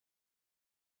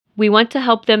We want to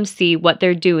help them see what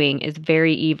they're doing is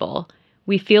very evil.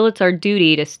 We feel it's our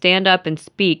duty to stand up and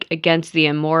speak against the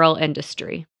immoral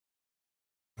industry.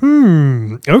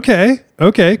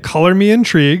 Okay. Color me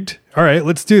intrigued. All right,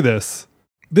 let's do this.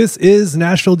 This is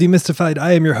Nashville Demystified.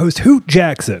 I am your host, Hoot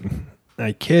Jackson.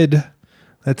 I kid.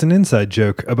 That's an inside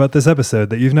joke about this episode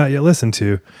that you've not yet listened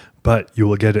to, but you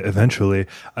will get it eventually.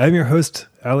 I am your host,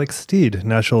 Alex Steed.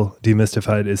 Nashville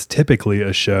Demystified is typically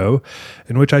a show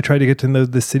in which I try to get to know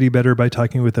the city better by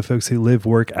talking with the folks who live,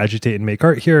 work, agitate, and make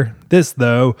art here. This,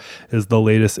 though, is the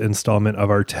latest installment of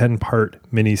our 10-part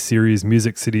mini-series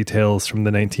Music City Tales from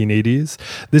the 1980s.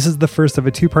 This is the first of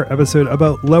a 2-part episode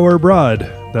about Lower Broad.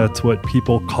 That's what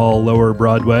people call Lower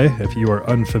Broadway, if you are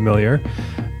unfamiliar.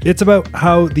 It's about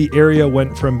how the area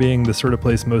went from being the sort of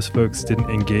place most folks didn't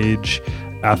engage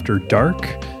after dark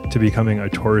to becoming a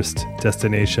tourist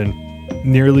destination.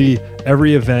 Nearly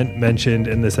every event mentioned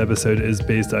in this episode is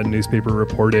based on newspaper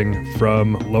reporting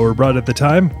from Lower Broad at the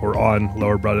time, or on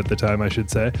Lower Broad at the time, I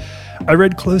should say. I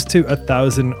read close to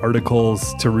 1,000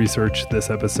 articles to research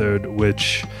this episode,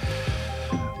 which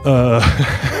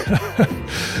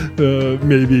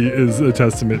maybe is a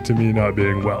testament to me not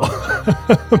being well.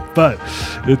 But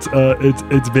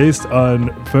it's based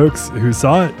on folks who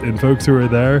saw it and folks who were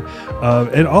there,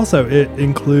 and also it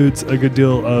includes a good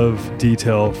deal of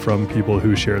detail from people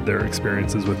who shared their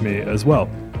experiences with me as well.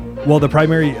 While the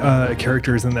primary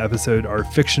characters in the episode are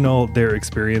fictional, their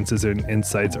experiences and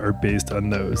insights are based on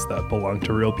those that belong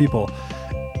to real people.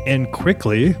 And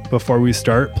quickly, before we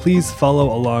start, please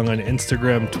follow along on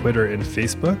Instagram, Twitter, and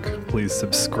Facebook. Please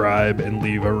subscribe and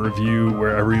leave a review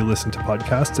wherever you listen to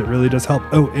podcasts. It really does help.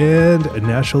 Oh, and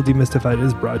Nashville Demystified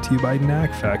is brought to you by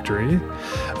Knack Factory,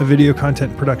 a video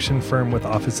content production firm with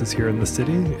offices here in the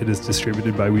city. It is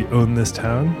distributed by We Own This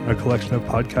Town, a collection of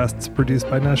podcasts produced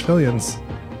by Nashvillians.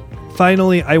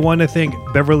 Finally, I want to thank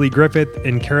Beverly Griffith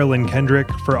and Carolyn Kendrick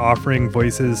for offering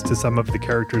voices to some of the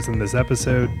characters in this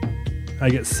episode. I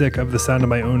get sick of the sound of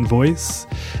my own voice,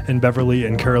 and Beverly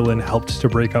and Carolyn helped to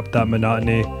break up that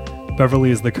monotony. Beverly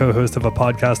is the co-host of a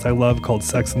podcast I love called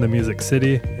Sex in the Music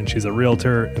City, and she's a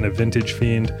realtor and a vintage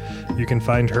fiend. You can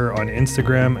find her on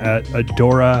Instagram at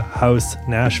Adora House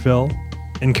Nashville.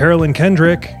 And Carolyn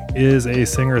Kendrick is a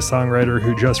singer-songwriter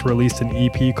who just released an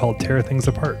EP called Tear Things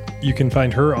Apart. You can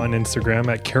find her on Instagram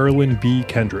at Carolyn B.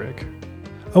 Kendrick.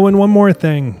 Oh, and one more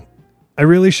thing. I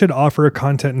really should offer a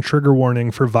content and trigger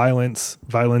warning for violence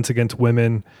against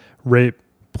women, rape,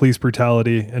 police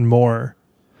brutality, and more.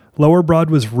 Lower Broad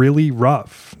was really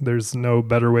rough. There's no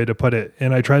better way to put it.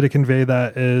 And I try to convey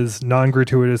that as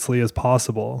non-gratuitously as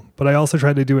possible, but I also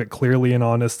try to do it clearly and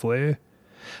honestly.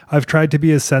 I've tried to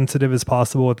be as sensitive as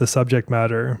possible with the subject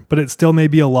matter, but it still may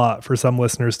be a lot for some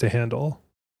listeners to handle.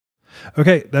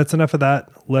 Okay, that's enough of that.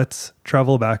 Let's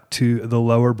travel back to the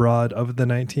Lower Broad of the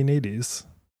 1980s.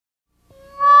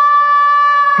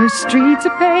 Her streets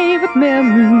are paved with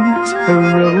memories,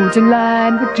 her roads are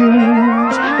lined with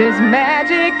dreams. There's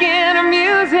magic in her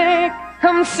music,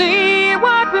 come see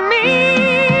what we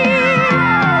mean.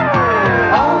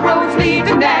 All roads lead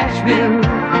to Nashville,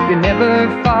 you're never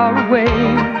far away.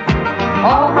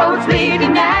 All roads lead to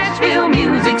Nashville,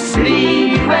 Music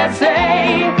City,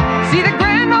 USA. See the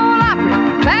Grand Ole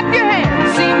Opry, clap your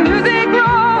hands, see music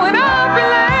growing up your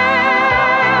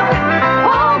land.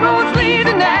 All roads lead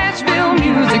to Nashville,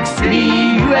 Music City,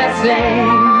 USA.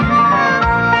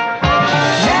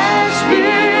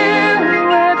 Nashville,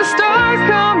 where the stars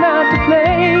come out to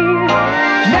play.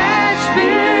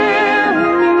 Nashville,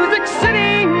 Music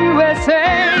City, USA.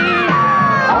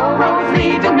 All roads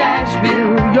lead to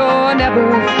Nashville, you're never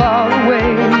far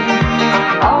away.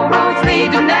 All roads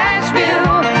lead to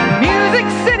Nashville, Music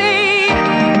City,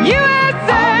 USA.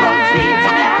 All roads lead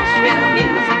to Nashville,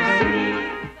 Music City.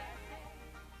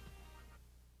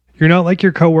 You're not like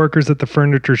your coworkers at the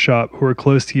furniture shop who are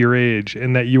close to your age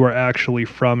in that you are actually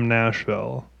from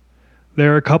Nashville.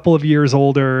 They're a couple of years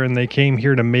older and they came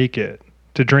here to make it,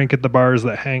 to drink at the bars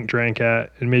that Hank drank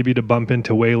at, and maybe to bump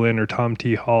into Waylon or Tom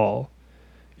T. Hall.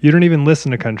 You don't even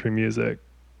listen to country music.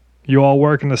 You all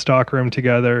work in the stockroom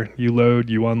together, you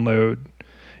load, you unload.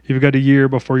 You've got a year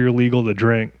before you're legal to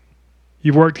drink.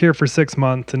 You've worked here for 6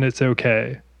 months and it's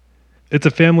okay. It's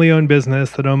a family-owned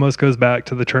business that almost goes back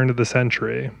to the turn of the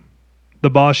century. The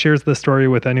boss shares the story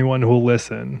with anyone who will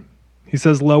listen. He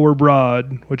says Lower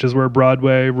Broad, which is where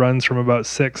Broadway runs from about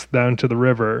 6th down to the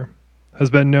river, has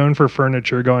been known for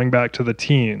furniture going back to the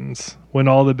teens, when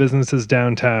all the businesses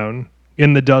downtown,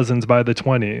 in the dozens by the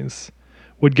 20s,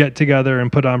 would get together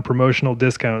and put on promotional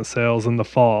discount sales in the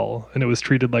fall, and it was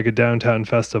treated like a downtown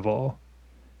festival.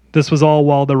 This was all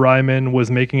while the Ryman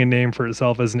was making a name for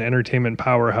itself as an entertainment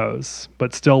powerhouse,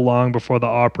 but still long before the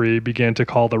Opry began to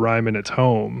call the Ryman its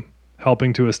home,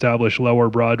 helping to establish Lower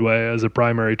Broadway as a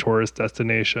primary tourist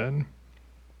destination.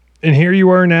 And here you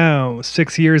are now,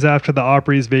 6 years after the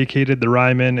Opry's vacated the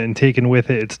Ryman and taken with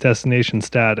it its destination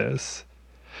status.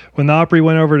 When the Opry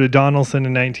went over to Donaldson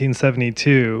in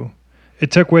 1972,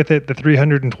 it took with it the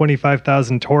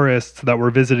 325,000 tourists that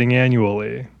were visiting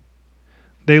annually.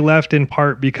 They left in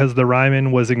part because the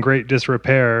Ryman was in great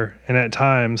disrepair and at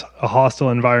times a hostile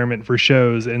environment for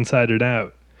shows inside and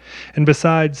out. And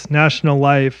besides, National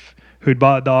Life, who'd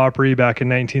bought the Opry back in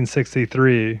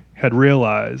 1963, had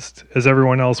realized, as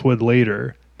everyone else would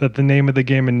later, that the name of the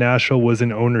game in Nashville was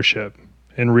in ownership,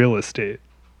 in real estate.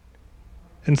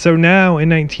 And so now, in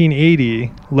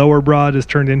 1980, Lower Broad is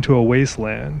turned into a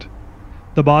wasteland.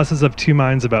 The bosses have two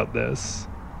minds about this.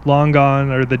 Long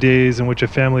gone are the days in which a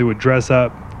family would dress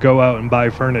up, go out and buy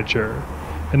furniture,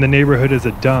 and the neighborhood is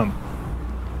a dump.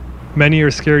 Many are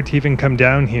scared to even come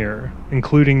down here,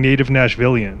 including native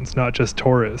Nashvillians, not just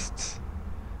tourists.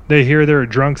 They hear there are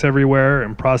drunks everywhere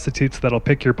and prostitutes that'll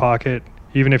pick your pocket,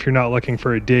 even if you're not looking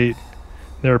for a date.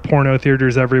 There are porno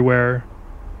theaters everywhere.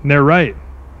 And they're right.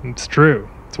 It's true.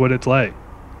 It's what it's like.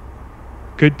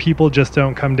 Good people just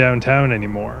don't come downtown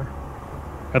anymore.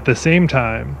 At the same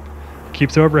time, it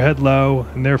keeps overhead low,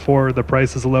 and therefore the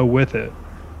price is low with it.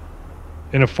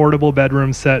 An affordable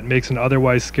bedroom set makes an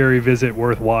otherwise scary visit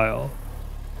worthwhile.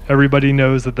 Everybody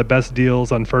knows that the best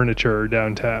deals on furniture are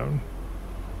downtown.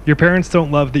 Your parents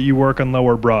don't love that you work on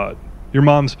Lower Broad. Your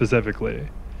mom specifically.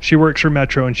 She works for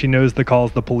Metro and she knows the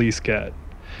calls the police get.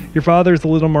 Your father's a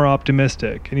little more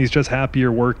optimistic and he's just happy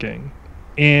you're working.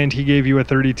 And he gave you a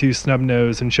 .32 snub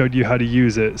nose and showed you how to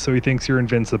use it, so he thinks you're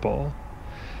invincible.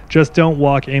 Just don't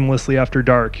walk aimlessly after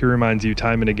dark, he reminds you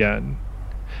time and again.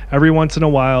 Every once in a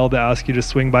while, they ask you to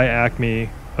swing by Acme,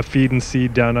 a feed and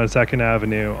seed down on 2nd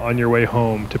Avenue, on your way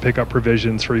home to pick up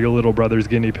provisions for your little brother's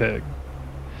guinea pig.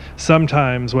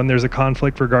 Sometimes, when there's a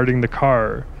conflict regarding the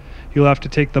car, you'll have to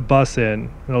take the bus in,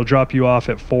 and it'll drop you off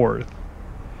at 4th.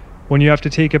 When you have to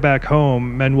take it back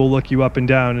home, men will look you up and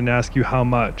down and ask you how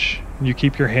much. And you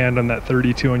keep your hand on that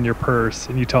 .32 in your purse,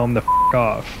 and you tell them to f***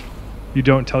 off. You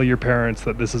don't tell your parents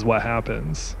that this is what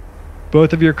happens.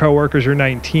 Both of your coworkers are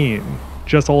 19,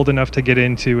 just old enough to get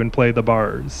into and play the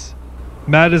bars.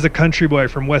 Matt is a country boy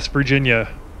from West Virginia.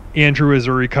 Andrew is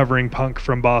a recovering punk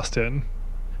from Boston.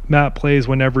 Matt plays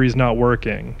whenever he's not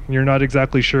working. You're not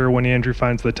exactly sure when Andrew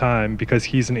finds the time because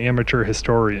he's an amateur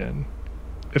historian.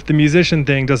 If the musician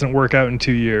thing doesn't work out in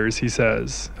 2 years, he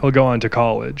says, he'll go on to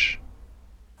college.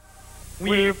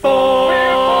 We're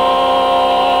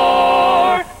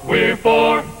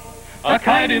for a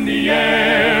kite in the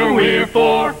air. We're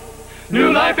for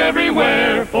new life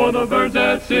everywhere, for the birds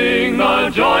that sing, the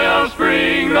joy of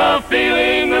spring, the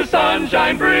feeling the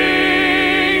sunshine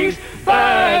brings.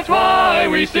 That's why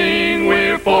we sing,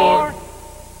 we're for.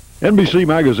 NBC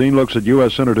Magazine looks at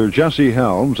U.S. Senator Jesse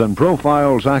Helms and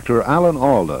profiles actor Alan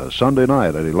Alda Sunday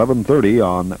night at 11:30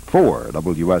 on 4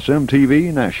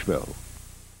 WSM-TV Nashville.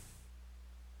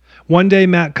 One day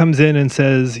Matt comes in and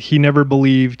says he never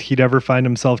believed he'd ever find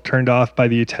himself turned off by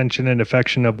the attention and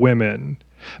affection of women,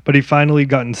 but he finally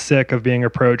gotten sick of being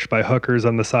approached by hookers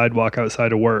on the sidewalk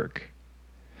outside of work.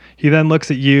 He then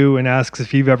looks at you and asks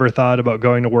if you've ever thought about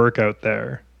going to work out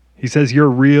there. He says you're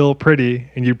real pretty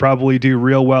and you'd probably do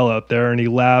real well out there, and he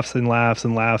laughs and laughs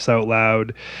and laughs out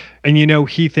loud. And you know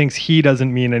he thinks he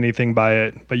doesn't mean anything by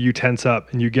it, but you tense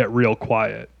up and you get real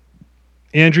quiet.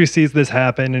 Andrew sees this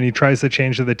happen and he tries to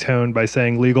change the tone by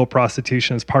saying legal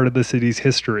prostitution is part of the city's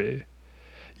history.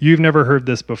 You've never heard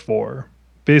this before.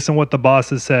 Based on what the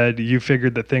bosses said, you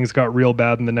figured that things got real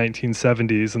bad in the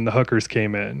 1970s and the hookers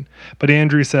came in. But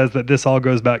Andrew says that this all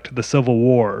goes back to the Civil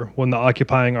War, when the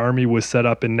occupying army was set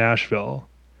up in Nashville.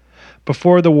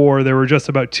 Before the war, there were just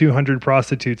about 200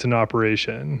 prostitutes in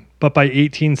operation. But by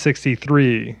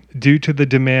 1863, due to the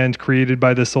demand created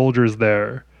by the soldiers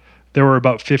there were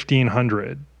about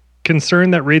 1,500.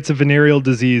 Concerned that rates of venereal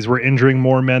disease were injuring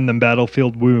more men than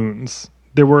battlefield wounds,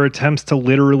 there were attempts to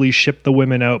literally ship the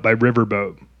women out by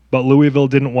riverboat. But Louisville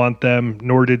didn't want them,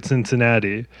 nor did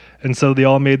Cincinnati, and so they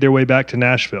all made their way back to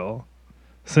Nashville.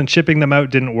 Since shipping them out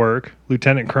didn't work,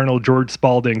 Lieutenant Colonel George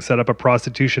Spalding set up a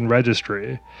prostitution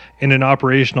registry and an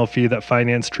operational fee that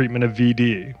financed treatment of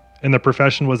VD, and the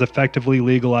profession was effectively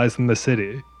legalized in the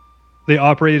city. They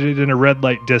operated in a red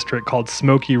light district called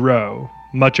Smoky Row,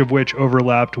 much of which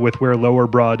overlapped with where Lower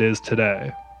Broad is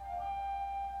today.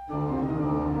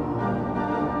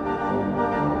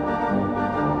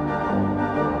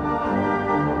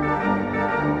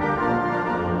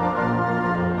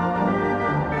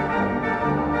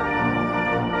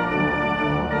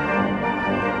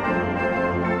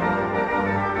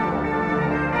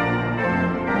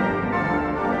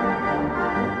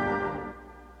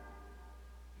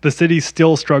 The city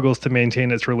still struggles to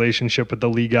maintain its relationship with the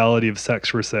legality of sex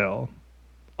for sale.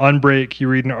 On break, you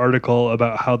read an article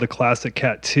about how the Classic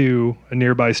Cat 2, a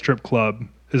nearby strip club,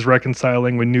 is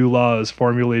reconciling with new laws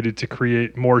formulated to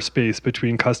create more space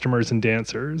between customers and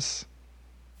dancers.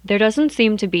 There doesn't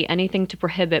seem to be anything to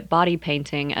prohibit body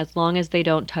painting as long as they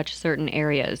don't touch certain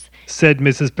areas, said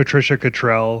Mrs. Patricia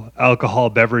Cottrell, Alcohol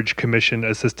Beverage Commission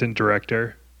Assistant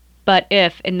Director. But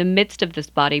if, in the midst of this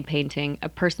body painting, a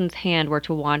person's hand were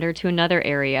to wander to another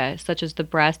area, such as the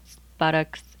breasts,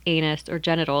 buttocks, anus, or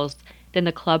genitals, then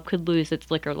the club could lose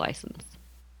its liquor license.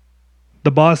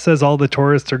 The boss says all the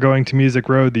tourists are going to Music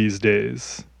Row these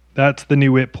days. That's the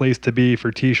new it place to be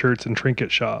for t-shirts and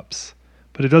trinket shops.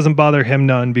 But it doesn't bother him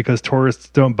none because tourists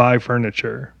don't buy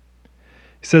furniture.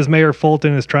 He says Mayor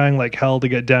Fulton is trying like hell to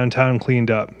get downtown cleaned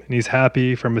up, and he's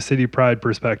happy from a city pride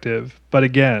perspective. But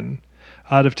again,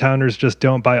 out-of-towners just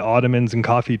don't buy ottomans and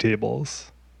coffee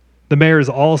tables. The mayor is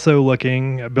also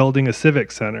looking at building a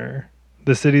civic center.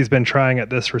 The city's been trying at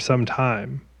this for some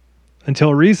time.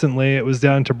 Until recently, it was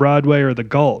down to Broadway or the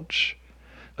Gulch.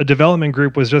 A development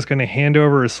group was just going to hand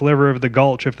over a sliver of the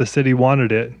Gulch if the city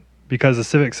wanted it, because a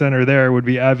civic center there would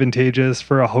be advantageous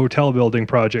for a hotel building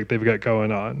project they've got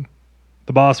going on.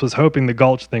 The boss was hoping the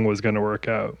Gulch thing was going to work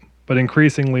out, but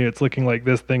increasingly it's looking like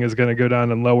this thing is going to go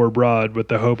down in Lower Broad with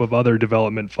the hope of other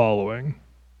development following.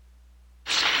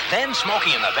 Then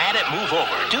Smokey and the Bandit move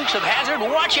over. Dukes of Hazzard,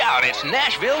 watch out! It's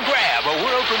Nashville Grab, a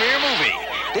world premiere movie.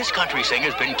 This country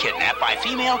singer's been kidnapped by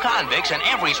female convicts, and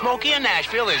every Smokey in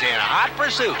Nashville is in hot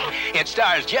pursuit. It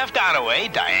stars Jeff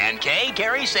Donaway, Diane Kay,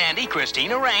 Gary Sandy,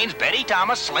 Christina Raines, Betty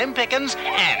Thomas, Slim Pickens,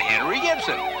 and Henry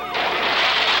Gibson.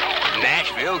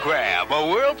 Nashville Grab, a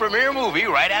world premiere movie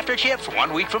right after Chips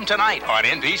 1 week from tonight on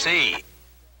NBC.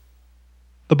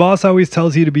 The boss always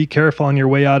tells you to be careful on your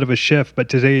way out of a shift, but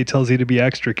today he tells you to be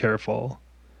extra careful.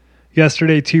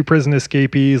 Yesterday, 2 prison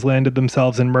escapees landed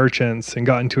themselves in Merchants and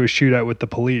got into a shootout with the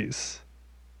police.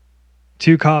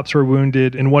 2 cops were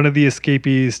wounded, and one of the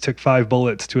escapees took 5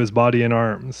 bullets to his body and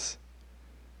arms.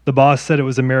 The boss said it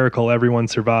was a miracle everyone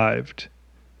survived.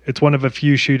 It's one of a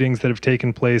few shootings that have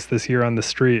taken place this year on the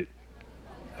street.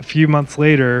 A few months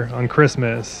later, on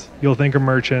Christmas, you'll think of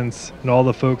Merchants and all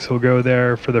the folks who'll go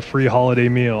there for the free holiday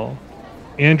meal.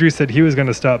 Andrew said he was going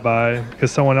to stop by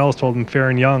because someone else told him Fair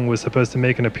and Young was supposed to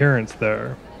make an appearance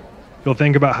there. You'll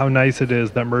think about how nice it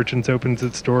is that Merchants opens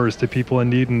its doors to people in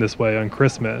need in this way on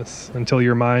Christmas, until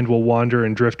your mind will wander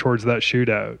and drift towards that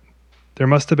shootout. There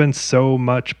must have been so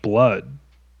much blood.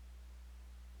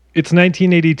 It's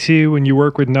 1982 and you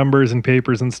work with numbers and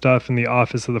papers and stuff in the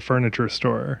office of the furniture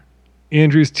store.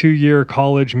 Andrew's 2-year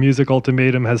college music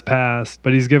ultimatum has passed,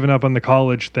 but he's given up on the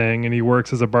college thing and he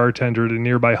works as a bartender at a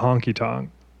nearby honky tonk.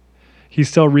 He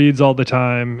still reads all the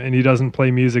time and he doesn't play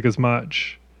music as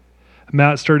much.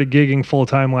 Matt started gigging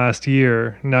full-time last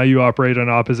year. Now you operate on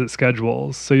opposite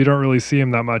schedules, so you don't really see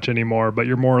him that much anymore, but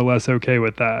you're more or less okay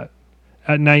with that.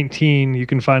 At 19, you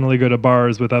can finally go to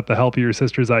bars without the help of your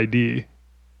sister's ID.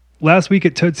 Last week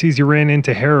at Tootsie's you ran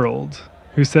into Harold,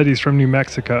 who said he's from New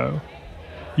Mexico.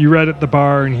 You read at the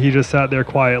bar and he just sat there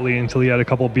quietly until he had a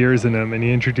couple beers in him and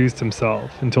he introduced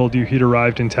himself and told you he'd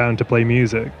arrived in town to play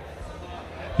music.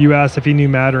 You asked if he knew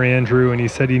Matt or Andrew and he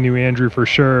said he knew Andrew for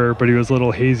sure, but he was a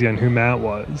little hazy on who Matt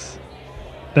was.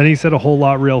 Then he said a whole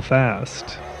lot real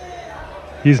fast.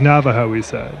 He's Navajo, he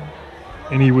said,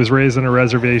 and he was raised on a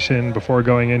reservation before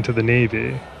going into the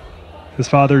Navy. His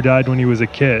father died when he was a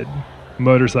kid, a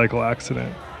motorcycle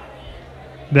accident.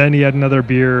 Then he had another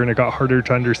beer and it got harder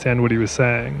to understand what he was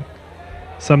saying.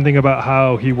 Something about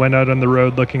how he went out on the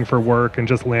road looking for work and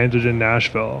just landed in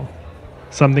Nashville.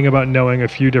 Something about knowing a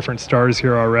few different stars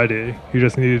here already. He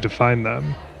just needed to find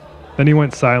them. Then he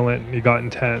went silent and he got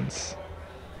intense.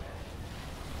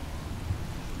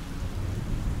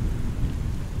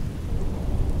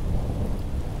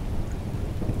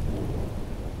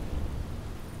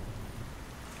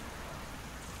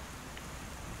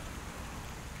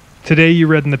 Today you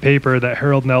read in the paper that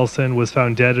Harold Nelson was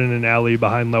found dead in an alley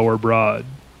behind Lower Broad.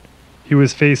 He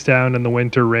was face down in the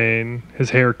winter rain,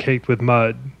 his hair caked with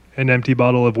mud, an empty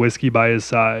bottle of whiskey by his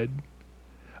side.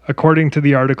 According to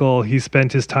the article, he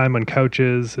spent his time on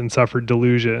couches and suffered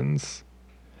delusions.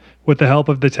 With the help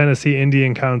of the Tennessee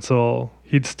Indian Council,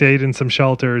 he'd stayed in some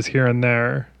shelters here and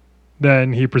there.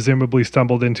 Then he presumably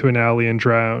stumbled into an alley and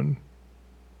drowned.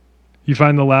 You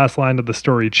find the last line of the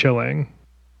story chilling.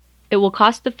 It will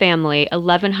cost the family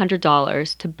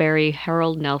 $1,100 to bury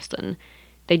Harold Nelson.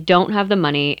 They don't have the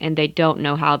money, and they don't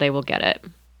know how they will get it.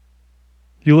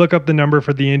 You look up the number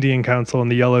for the Indian Council in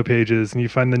the Yellow Pages, and you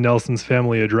find the Nelson's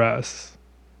family address.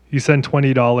 You send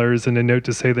 $20 and a note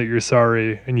to say that you're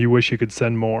sorry and you wish you could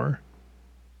send more.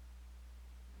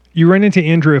 You run into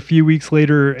Andrew a few weeks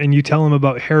later and you tell him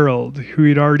about Harold, who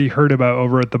he'd already heard about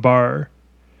over at the bar.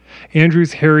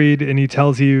 Andrew's harried and he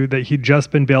tells you that he'd just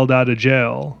been bailed out of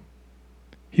jail.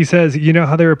 He says, you know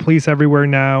how there are police everywhere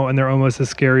now and they're almost as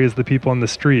scary as the people on the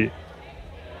street.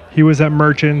 He was at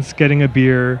Merchant's getting a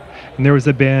beer, and there was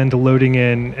a band loading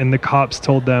in, and the cops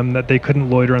told them that they couldn't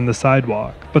loiter on the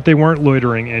sidewalk. But they weren't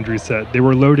loitering, Andrew said. They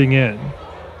were loading in.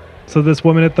 So this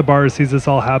woman at the bar sees this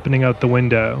all happening out the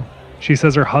window. She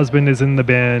says her husband is in the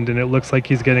band, and it looks like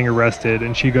he's getting arrested,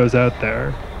 and she goes out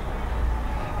there.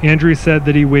 Andrew said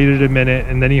that he waited a minute,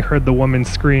 and then he heard the woman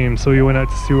scream, so he went out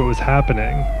to see what was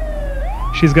happening.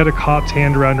 She's got a cop's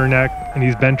hand around her neck, and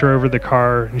he's bent her over the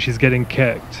car, and she's getting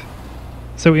kicked.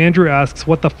 So Andrew asks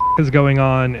what the is going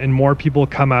on, and more people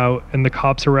come out, and the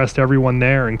cops arrest everyone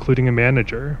there, including a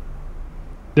manager.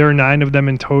 There are 9 of them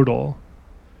in total.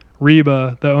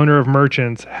 Reba, the owner of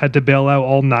Merchants, had to bail out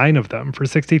all 9 of them for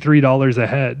 $63 a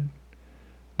head.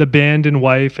 The band and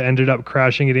wife ended up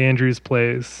crashing at Andrew's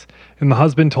place, and the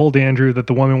husband told Andrew that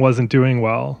the woman wasn't doing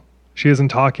well. She isn't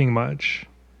talking much.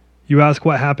 You ask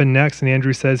what happened next, and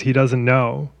Andrew says he doesn't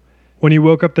know. When he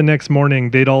woke up the next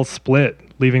morning, they'd all split,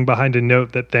 leaving behind a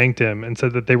note that thanked him and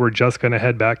said that they were just going to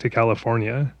head back to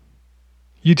California.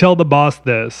 You tell the boss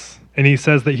this, and he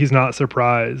says that he's not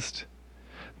surprised.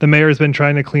 The mayor's been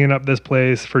trying to clean up this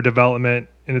place for development,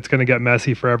 and it's going to get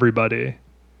messy for everybody.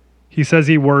 He says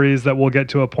he worries that we'll get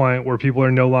to a point where people are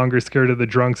no longer scared of the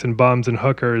drunks and bums and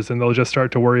hookers, and they'll just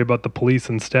start to worry about the police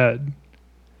instead.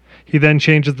 He then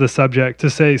changes the subject to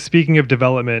say, speaking of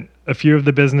development, a few of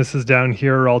the businesses down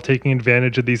here are all taking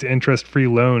advantage of these interest-free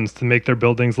loans to make their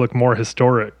buildings look more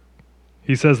historic.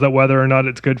 He says that whether or not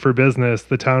it's good for business,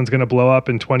 the town's going to blow up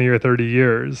in 20 or 30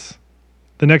 years.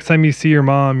 The next time you see your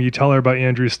mom, you tell her about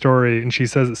Andrew's story, and she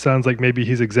says it sounds like maybe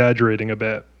he's exaggerating a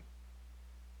bit.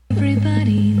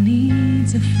 Everybody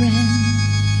needs a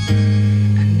friend,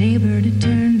 a neighbor to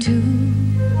turn to.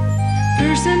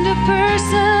 Person to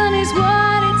person is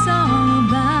what it's all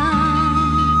about.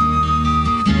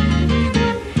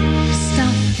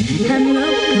 Stop and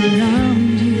look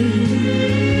around you.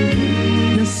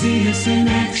 You'll see us in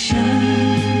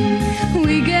action.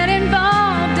 We get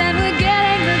involved and we're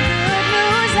getting the good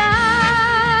news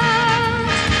out.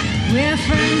 We're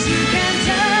friends you can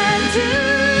turn to.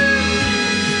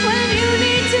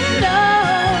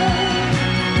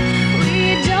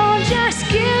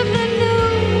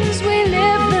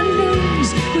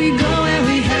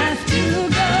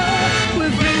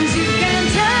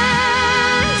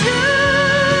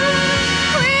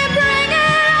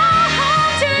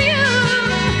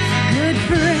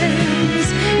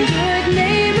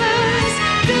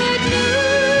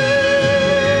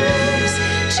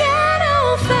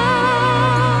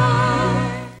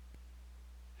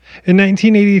 In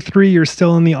 1983, you're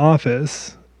still in the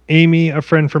office. Amy, a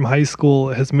friend from high school,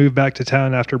 has moved back to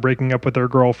town after breaking up with her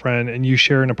girlfriend, and you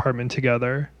share an apartment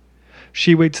together.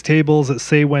 She waits tables at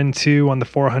Say When 2 on the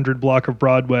 400 block of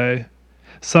Broadway.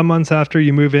 Some months after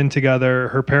you move in together,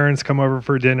 her parents come over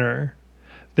for dinner.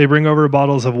 They bring over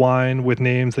bottles of wine with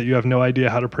names that you have no idea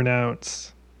how to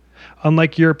pronounce.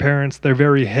 Unlike your parents, they're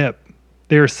very hip.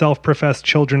 They are self-professed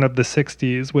children of the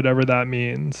 60s, whatever that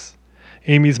means.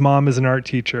 Amy's mom is an art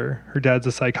teacher. Her dad's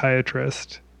a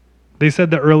psychiatrist. They said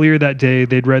that earlier that day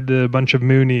they'd read that a bunch of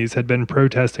Moonies had been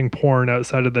protesting porn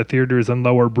outside of the theaters on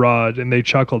Lower Broad, and they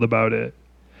chuckled about it.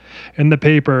 In the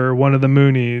paper, one of the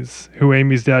Moonies, who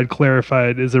Amy's dad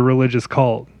clarified is a religious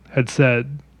cult, had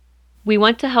said, "We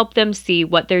want to help them see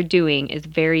what they're doing is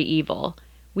very evil.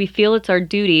 We feel it's our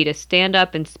duty to stand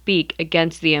up and speak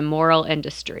against the immoral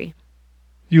industry."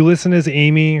 You listen as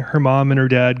Amy, her mom, and her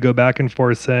dad go back and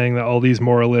forth saying that all these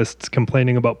moralists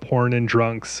complaining about porn and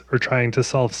drunks are trying to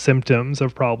solve symptoms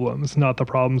of problems, not the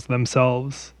problems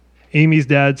themselves. Amy's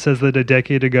dad says that a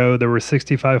decade ago there were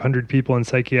 6,500 people in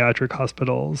psychiatric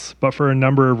hospitals, but for a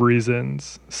number of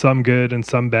reasons, some good and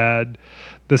some bad,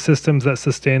 the systems that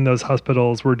sustained those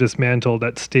hospitals were dismantled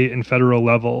at state and federal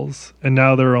levels, and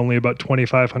now there are only about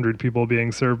 2,500 people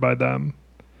being served by them.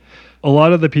 A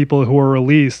lot of the people who were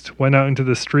released went out into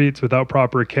the streets without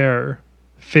proper care.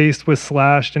 Faced with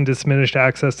slashed and diminished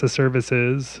access to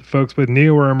services, folks with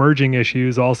new or emerging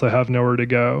issues also have nowhere to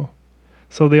go.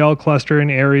 So they all cluster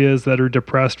in areas that are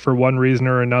depressed for one reason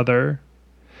or another.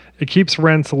 It keeps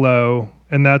rents low,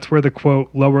 and that's where the,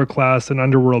 quote, lower class and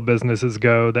underworld businesses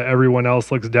go that everyone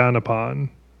else looks down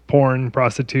upon. Porn,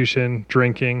 prostitution,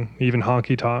 drinking, even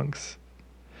honky-tonks.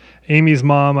 Amy's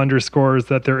mom underscores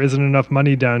that there isn't enough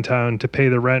money downtown to pay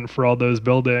the rent for all those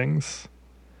buildings.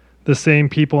 The same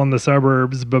people in the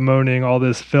suburbs bemoaning all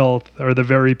this filth are the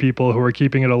very people who are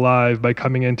keeping it alive by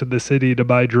coming into the city to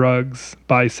buy drugs,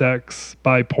 buy sex,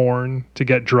 buy porn, to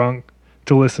get drunk,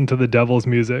 to listen to the devil's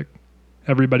music.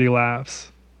 Everybody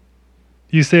laughs.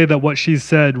 You say that what she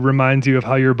said reminds you of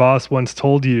how your boss once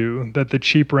told you that the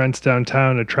cheap rents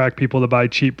downtown attract people to buy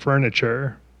cheap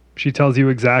furniture. She tells you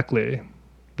exactly.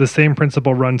 The same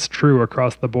principle runs true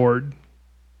across the board.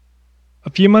 A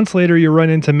few months later, you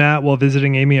run into Matt while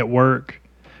visiting Amy at work.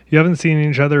 You haven't seen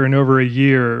each other in over a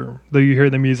year, though you hear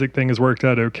the music thing has worked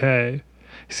out okay.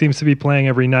 He seems to be playing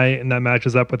every night, and that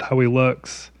matches up with how he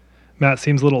looks. Matt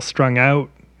seems a little strung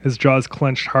out. His jaw's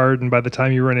clenched hard, and by the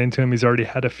time you run into him, he's already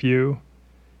had a few.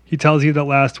 He tells you that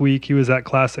last week he was at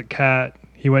Classic Cat.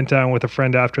 He went down with a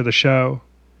friend after the show.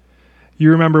 You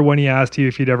remember when he asked you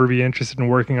if you'd ever be interested in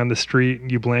working on the street,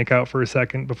 and you blank out for a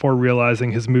second before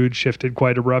realizing his mood shifted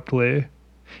quite abruptly.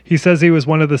 He says he was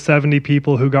one of the 70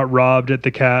 people who got robbed at the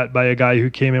Cat by a guy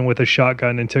who came in with a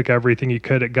shotgun and took everything he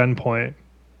could at gunpoint.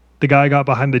 The guy got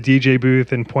behind the DJ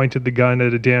booth and pointed the gun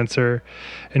at a dancer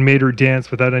and made her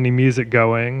dance without any music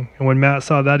going. And when Matt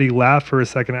saw that, he laughed for a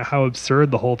second at how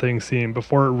absurd the whole thing seemed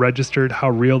before it registered how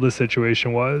real the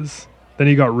situation was. Then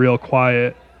he got real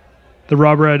quiet. The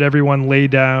robber had everyone lay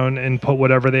down and put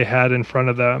whatever they had in front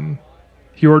of them.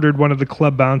 He ordered one of the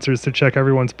club bouncers to check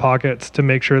everyone's pockets to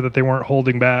make sure that they weren't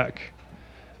holding back.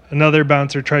 Another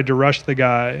bouncer tried to rush the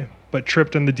guy, but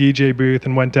tripped in the DJ booth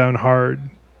and went down hard.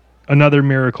 Another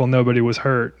miracle, nobody was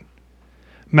hurt.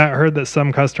 Matt heard that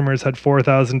some customers had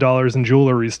 $4,000 in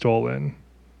jewelry stolen.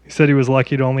 He said he was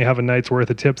lucky to only have a night's worth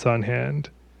of tips on hand.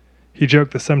 He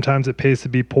joked that sometimes it pays to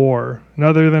be poor, and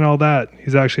other than all that,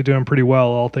 he's actually doing pretty well,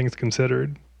 all things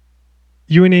considered.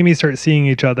 You and Amy start seeing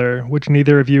each other, which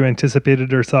neither of you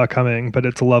anticipated or saw coming, but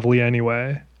it's lovely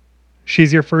anyway.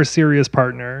 She's your first serious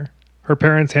partner. Her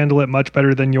parents handle it much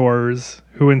better than yours,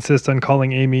 who insist on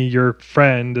calling Amy your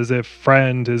friend as if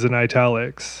friend is in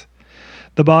italics.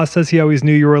 The boss says he always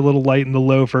knew you were a little light in the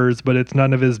loafers, but it's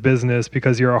none of his business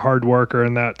because you're a hard worker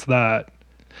and that's that.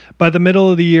 By the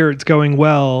middle of the year, it's going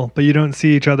well, but you don't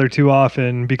see each other too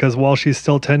often because while she's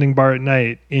still tending bar at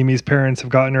night, Amy's parents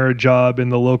have gotten her a job in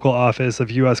the local office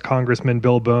of U.S. Congressman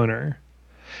Bill Boner.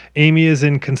 Amy is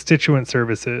in constituent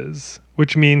services,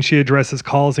 which means she addresses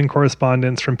calls and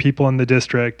correspondence from people in the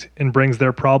district and brings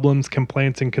their problems,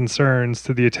 complaints, and concerns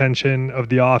to the attention of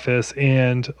the office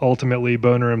and, ultimately,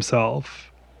 Boner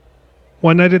himself.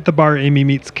 One night at the bar, Amy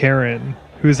meets Karen,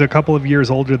 who is a couple of years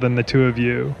older than the two of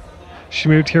you. She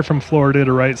moved here from Florida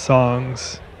to write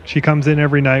songs. She comes in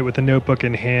every night with a notebook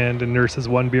in hand and nurses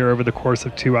one beer over the course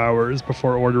of 2 hours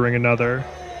before ordering another.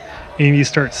 Amy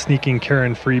starts sneaking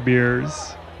Karen free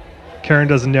beers. Karen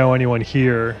doesn't know anyone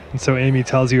here, and so Amy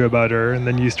tells you about her, and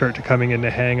then you start to coming in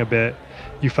to hang a bit.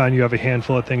 You find you have a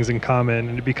handful of things in common,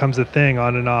 and it becomes a thing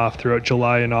on and off throughout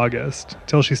July and August,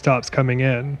 till she stops coming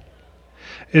in.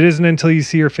 It isn't until you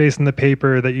see her face in the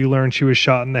paper that you learn she was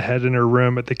shot in the head in her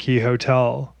room at the Key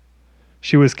Hotel.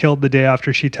 She was killed the day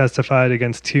after she testified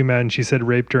against 2 men she said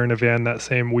raped her in a van that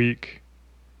same week.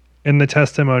 In the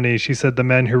testimony, she said the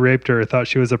men who raped her thought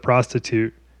she was a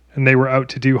prostitute, and they were out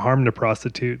to do harm to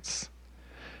prostitutes.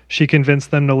 She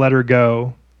convinced them to let her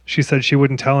go. She said she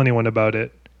wouldn't tell anyone about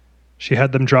it. She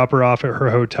had them drop her off at her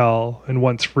hotel, and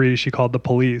once free, she called the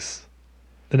police.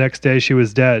 The next day, she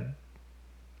was dead.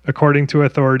 According to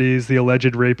authorities, the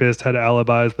alleged rapist had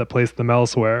alibis that placed them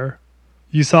elsewhere.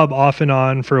 You sob off and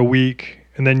on for a week,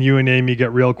 and then you and Amy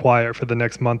get real quiet for the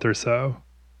next month or so.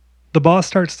 The boss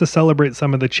starts to celebrate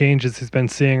some of the changes he's been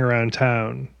seeing around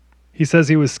town. He says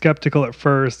he was skeptical at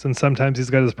first, and sometimes he's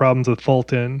got his problems with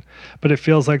Fulton, but it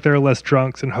feels like there are less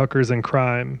drunks and hookers and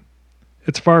crime.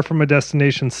 It's far from a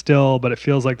destination still, but it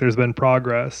feels like there's been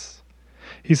progress.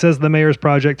 He says the mayor's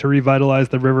project to revitalize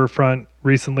the riverfront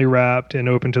recently wrapped and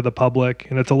open to the public,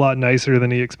 and it's a lot nicer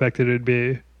than he expected it'd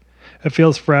be. It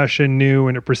feels fresh and new,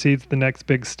 and it precedes the next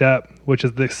big step, which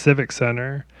is the Civic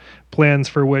Center, plans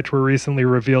for which were recently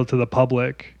revealed to the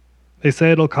public. They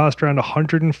say it'll cost around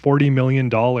 $140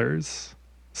 million.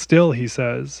 Still, he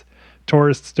says,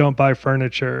 tourists don't buy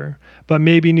furniture, but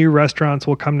maybe new restaurants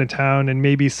will come to town and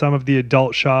maybe some of the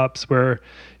adult shops where,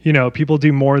 people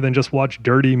do more than just watch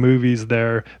dirty movies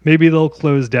there. Maybe they'll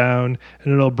close down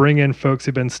and it'll bring in folks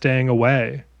who've been staying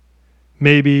away.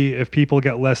 Maybe if people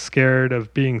get less scared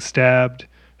of being stabbed,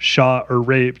 shot, or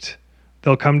raped,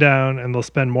 they'll come down and they'll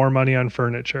spend more money on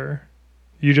furniture.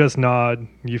 You just nod,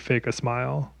 you fake a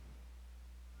smile.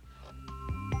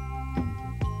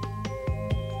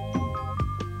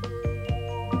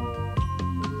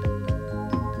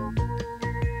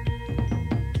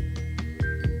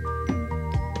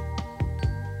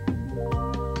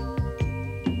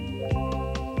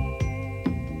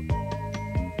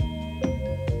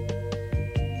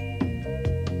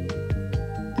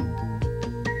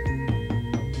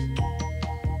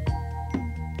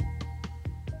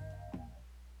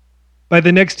 By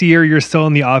the next year, you're still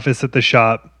in the office at the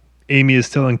shop. Amy is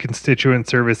still in constituent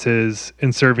services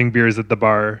and serving beers at the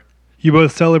bar. You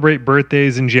both celebrate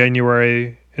birthdays in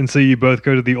January, and so you both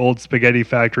go to the old spaghetti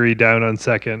factory down on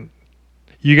 2nd.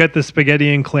 You get the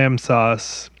spaghetti and clam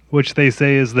sauce, which they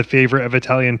say is the favorite of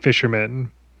Italian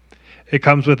fishermen. It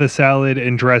comes with a salad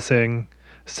and dressing,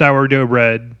 sourdough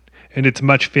bread, and it's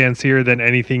much fancier than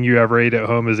anything you ever ate at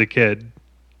home as a kid.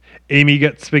 Amy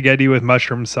gets spaghetti with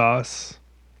mushroom sauce.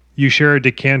 You share a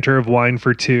decanter of wine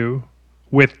for 2.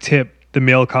 With tip, the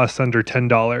meal costs under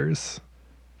 $10.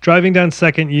 Driving down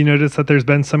 2nd, you notice that there's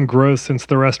been some growth since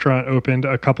the restaurant opened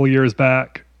a couple years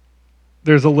back.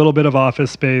 There's a little bit of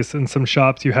office space and some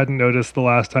shops you hadn't noticed the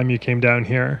last time you came down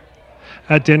here.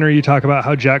 At dinner, you talk about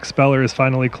how Jack Speller is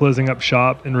finally closing up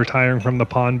shop and retiring from the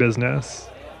pawn business.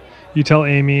 You tell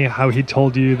Amy how he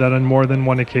told you that on more than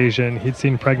one occasion he'd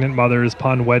seen pregnant mothers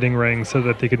pawn wedding rings so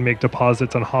that they could make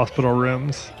deposits on hospital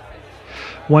rooms.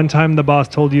 One time the boss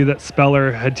told you that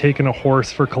Speller had taken a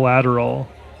horse for collateral,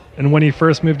 and when he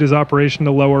first moved his operation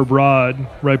to Lower Broad,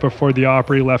 right before the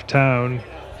Opry left town,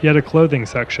 he had a clothing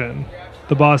section.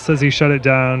 The boss says he shut it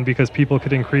down because people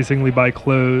could increasingly buy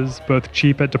clothes, both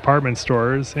cheap at department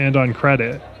stores and on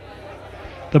credit.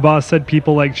 The boss said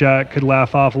people like Jack could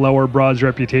laugh off Lower Broad's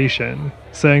reputation,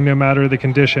 saying no matter the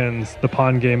conditions, the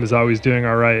pawn game is always doing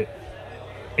all right.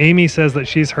 Amy says that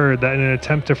she's heard that in an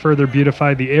attempt to further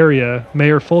beautify the area,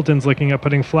 Mayor Fulton's looking at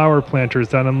putting flower planters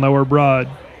down in Lower Broad.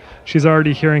 She's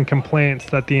already hearing complaints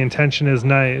that the intention is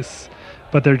nice,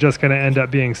 but they're just going to end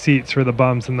up being seats for the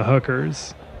bums and the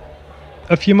hookers.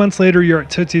 A few months later, you're at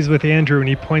Tootsie's with Andrew, and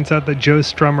he points out that Joe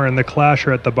Strummer and the Clash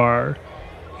are at the bar.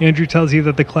 Andrew tells you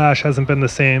that the Clash hasn't been the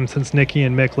same since Nicky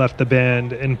and Mick left the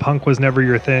band, and punk was never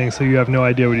your thing, so you have no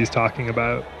idea what he's talking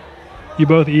about. You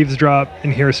both eavesdrop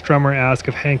and hear Strummer ask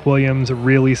if Hank Williams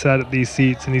really sat at these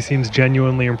seats, and he seems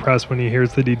genuinely impressed when he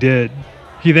hears that he did.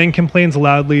 He then complains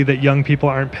loudly that young people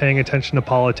aren't paying attention to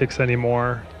politics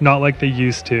anymore, not like they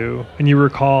used to, and you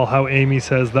recall how Amy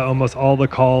says that almost all the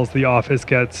calls the office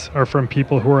gets are from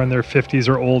people who are in their 50s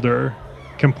or older,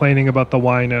 complaining about the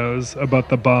winos, about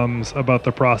the bums, about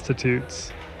the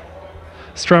prostitutes.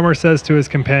 Strummer says to his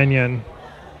companion,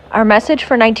 "Our message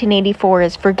for 1984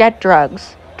 is forget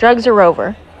drugs. Drugs are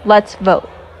over. Let's vote."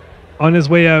 On his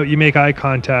way out, you make eye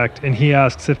contact, and he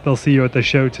asks if they'll see you at the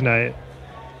show tonight.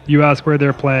 You ask where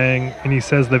they're playing, and he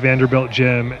says the Vanderbilt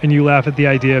Gym, and you laugh at the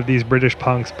idea of these British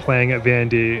punks playing at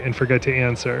Vandy and forget to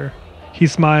answer. He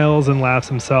smiles and laughs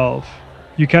himself.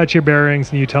 You catch your bearings,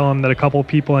 and you tell him that a couple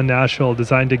people in Nashville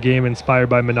designed a game inspired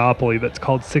by Monopoly that's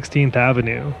called 16th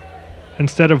Avenue.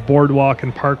 Instead of Boardwalk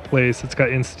and Park Place, it's got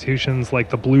institutions like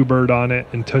the Bluebird on it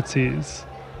and Tootsie's.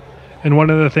 And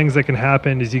one of the things that can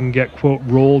happen is you can get, quote,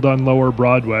 rolled on Lower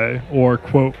Broadway, or,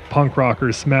 quote, punk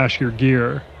rockers smash your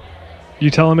gear. You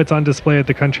tell him it's on display at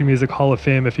the Country Music Hall of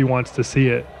Fame if he wants to see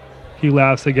it. He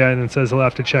laughs again and says he'll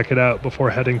have to check it out before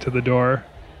heading to the door.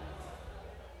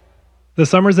 The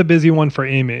summer's a busy one for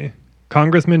Amy.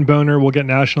 Congressman Boner will get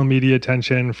national media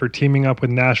attention for teaming up with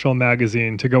Nashville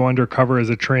Magazine to go undercover as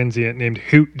a transient named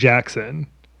Hoot Jackson.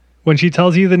 When she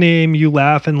tells you the name, you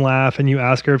laugh, and you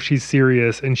ask her if she's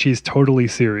serious, and she's totally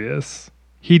serious.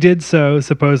 He did so,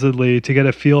 supposedly, to get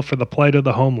a feel for the plight of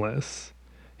the homeless.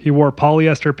 He wore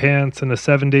polyester pants and a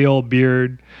 7-day-old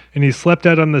beard, and he slept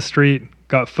out on the street,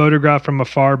 got photographed from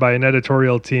afar by an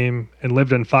editorial team, and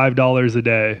lived on $5 a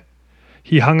day.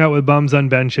 He hung out with bums on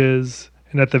benches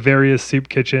and at the various soup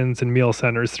kitchens and meal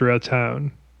centers throughout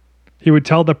town. He would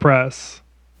tell the press,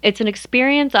 "It's an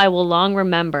experience I will long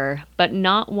remember, but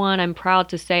not one I'm proud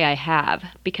to say I have,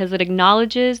 because it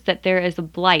acknowledges that there is a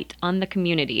blight on the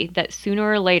community that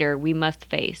sooner or later we must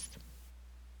face."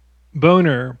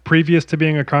 Boner, previous to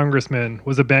being a congressman,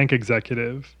 was a bank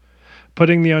executive.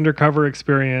 Putting the undercover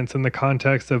experience in the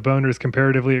context of Boner's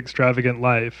comparatively extravagant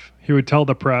life, he would tell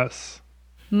the press,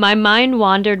 My mind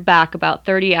wandered back about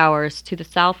 30 hours to the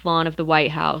south lawn of the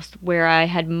White House, where I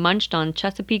had munched on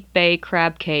Chesapeake Bay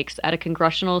crab cakes at a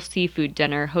congressional seafood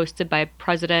dinner hosted by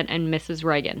President and Mrs.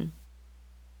 Reagan.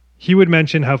 He would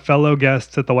mention how fellow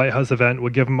guests at the White House event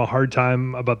would give him a hard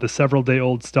time about the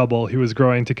several-day-old stubble he was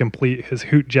growing to complete his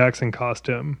Hoot Jackson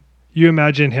costume. You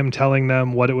imagine him telling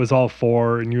them what it was all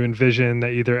for, and you envision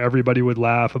that either everybody would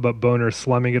laugh about Boner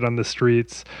slumming it on the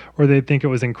streets, or they'd think it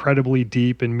was incredibly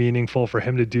deep and meaningful for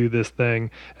him to do this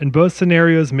thing, and both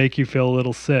scenarios make you feel a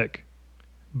little sick.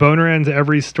 Boner ends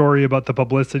every story about the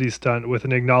publicity stunt with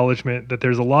an acknowledgement that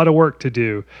there's a lot of work to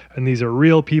do, and these are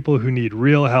real people who need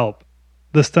real help.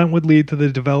 The stunt would lead to the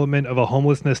development of a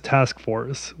homelessness task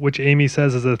force, which Amy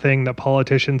says is a thing that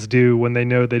politicians do when they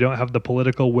know they don't have the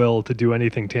political will to do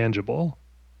anything tangible.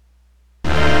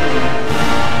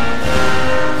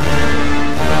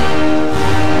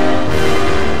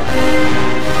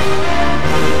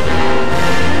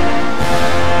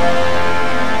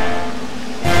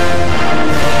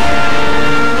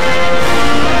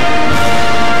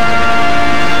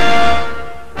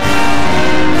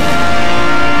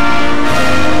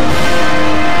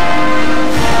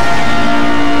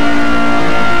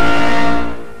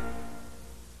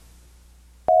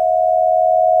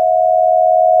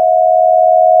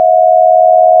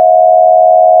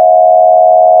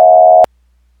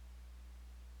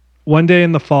 One day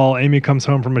in the fall, Amy comes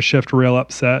home from a shift real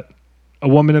upset. A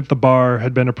woman at the bar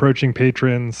had been approaching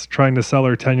patrons, trying to sell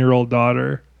her 10-year-old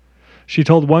daughter. She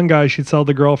told one guy she'd sell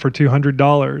the girl for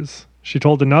 $200. She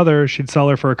told another she'd sell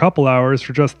her for a couple hours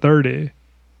for just $30.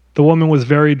 The woman was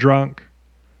very drunk.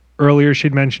 Earlier,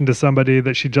 she'd mentioned to somebody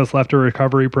that she'd just left a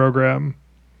recovery program.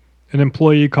 An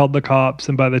employee called the cops,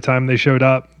 and by the time they showed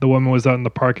up, the woman was out in the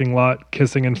parking lot,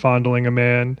 kissing and fondling a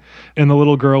man, and the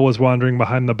little girl was wandering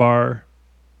behind the bar.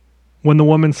 When the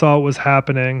woman saw what was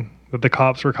happening, that the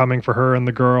cops were coming for her and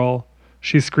the girl,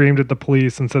 she screamed at the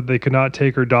police and said they could not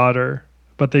take her daughter.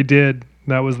 But they did, and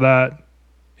that was that.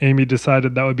 Amy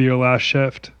decided that would be her last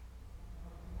shift.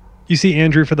 You see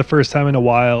Andrew for the first time in a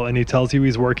while, and he tells you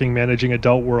he's working managing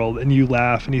Adult World, and you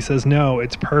laugh, and he says no,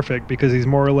 it's perfect because he's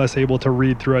more or less able to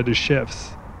read throughout his shifts.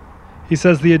 He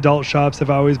says the adult shops have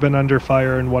always been under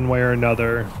fire in one way or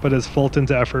another, but as Fulton's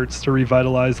efforts to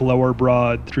revitalize Lower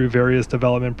Broad through various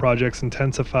development projects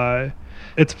intensify,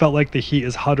 it's felt like the heat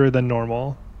is hotter than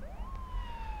normal.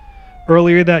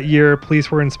 Earlier that year, police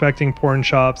were inspecting porn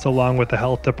shops along with the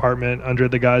health department under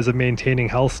the guise of maintaining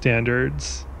health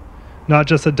standards. Not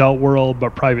just Adult World,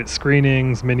 but private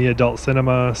screenings, mini adult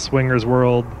cinema, Swingers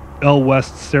World, El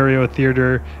West Stereo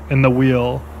Theater, and The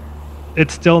Wheel.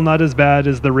 It's still not as bad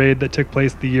as the raid that took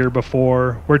place the year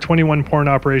before, where 21 porn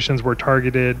operations were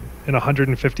targeted and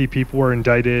 150 people were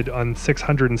indicted on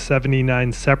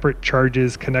 679 separate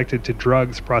charges connected to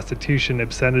drugs, prostitution,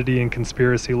 obscenity, and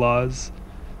conspiracy laws.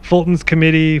 Fulton's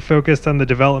committee, focused on the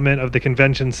development of the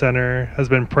convention center, has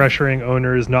been pressuring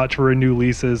owners not to renew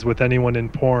leases with anyone in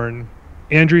porn.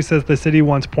 Andrew says the city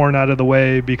wants porn out of the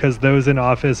way because those in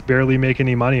office barely make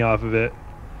any money off of it.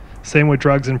 Same with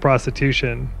drugs and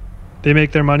prostitution. They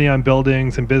make their money on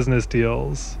buildings and business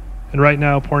deals. And right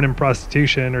now, porn and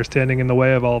prostitution are standing in the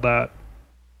way of all that.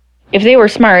 If they were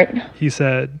smart, He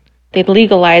said, they'd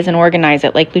legalize and organize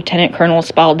it like Lieutenant Colonel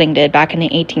Spaulding did back in the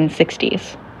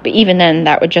 1860s. But even then,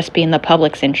 that would just be in the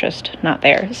public's interest, not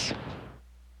theirs.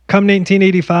 Come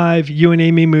 1985, you and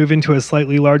Amy move into a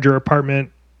slightly larger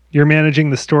apartment. You're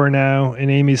managing the store now, and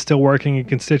Amy's still working in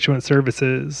constituent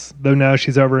services, though now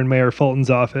she's over in Mayor Fulton's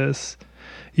office.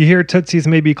 You hear Tootsie's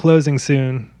may be closing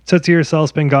soon. Tootsie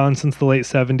herself's been gone since the late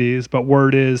 70s, but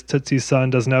word is Tootsie's son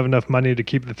doesn't have enough money to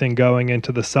keep the thing going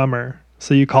into the summer.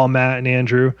 So you call Matt and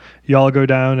Andrew. You all go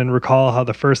down and recall how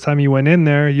the first time you went in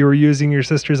there, you were using your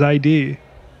sister's ID.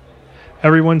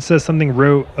 Everyone says something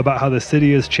rote about how the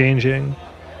city is changing.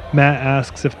 Matt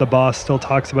asks if the boss still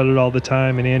talks about it all the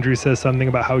time, and Andrew says something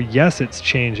about how yes, it's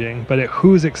changing, but at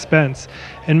whose expense?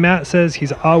 And Matt says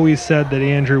he's always said that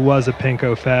Andrew was a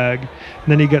pinko fag, and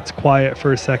then he gets quiet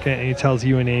for a second and he tells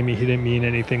you and Amy he didn't mean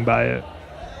anything by it.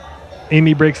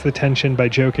 Amy breaks the tension by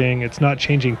joking it's not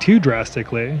changing too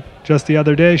drastically. Just the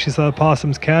other day she saw the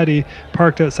Possum's caddy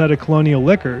parked outside of Colonial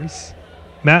Liquors.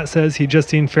 Matt says he'd just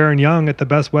seen Fair and Young at the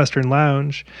Best Western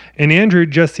Lounge, and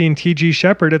Andrew'd just seen T.G.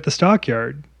 Shepard at the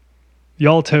Stockyard.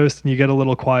 Y'all toast and you get a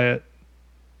little quiet.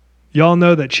 Y'all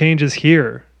know that change is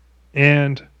here,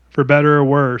 and, for better or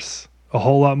worse, a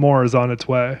whole lot more is on its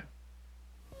way.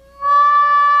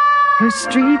 Her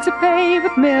streets are paved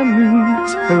with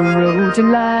memories, her roads are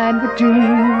lined with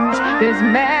dreams. There's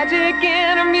magic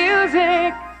in her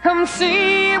music, come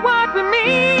see what we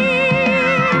mean.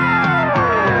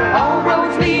 All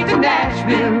roads lead to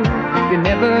Nashville, you're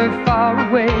never far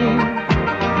away.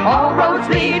 All roads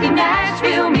lead to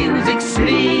Nashville, Music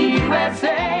City,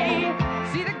 USA.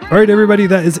 All right, everybody,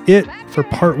 that is it for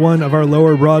part one of our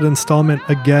Lower Broad installment.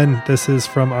 Again, this is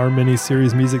from our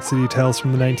mini-series Music City Tales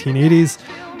from the 1980s.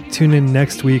 Tune in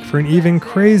next week for an even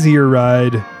crazier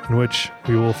ride in which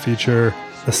we will feature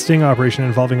a sting operation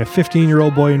involving a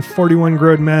 15-year-old boy and 41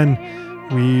 grown men.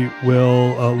 We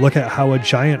will look at how a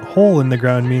giant hole in the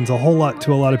ground means a whole lot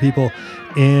to a lot of people,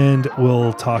 and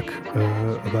we'll talk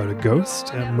about a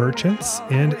ghost at Merchants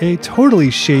and a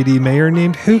totally shady mayor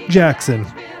named Hoot Jackson.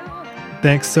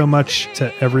 Thanks so much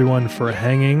to everyone for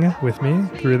hanging with me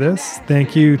through this.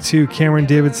 Thank you to Cameron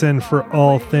Davidson for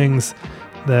all things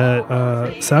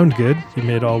that sound good. You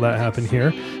made all that happen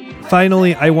here.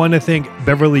 Finally, I want to thank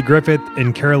Beverly Griffith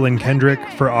and Carolyn Kendrick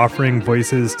for offering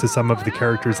voices to some of the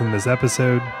characters in this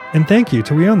episode. And thank you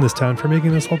to We Own This Town for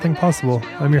making this whole thing possible.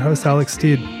 I'm your host, Alex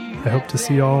Steed. I hope to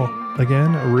see y'all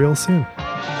again real soon.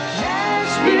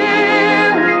 Nashville,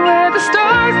 where the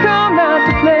stars come out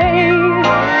to play.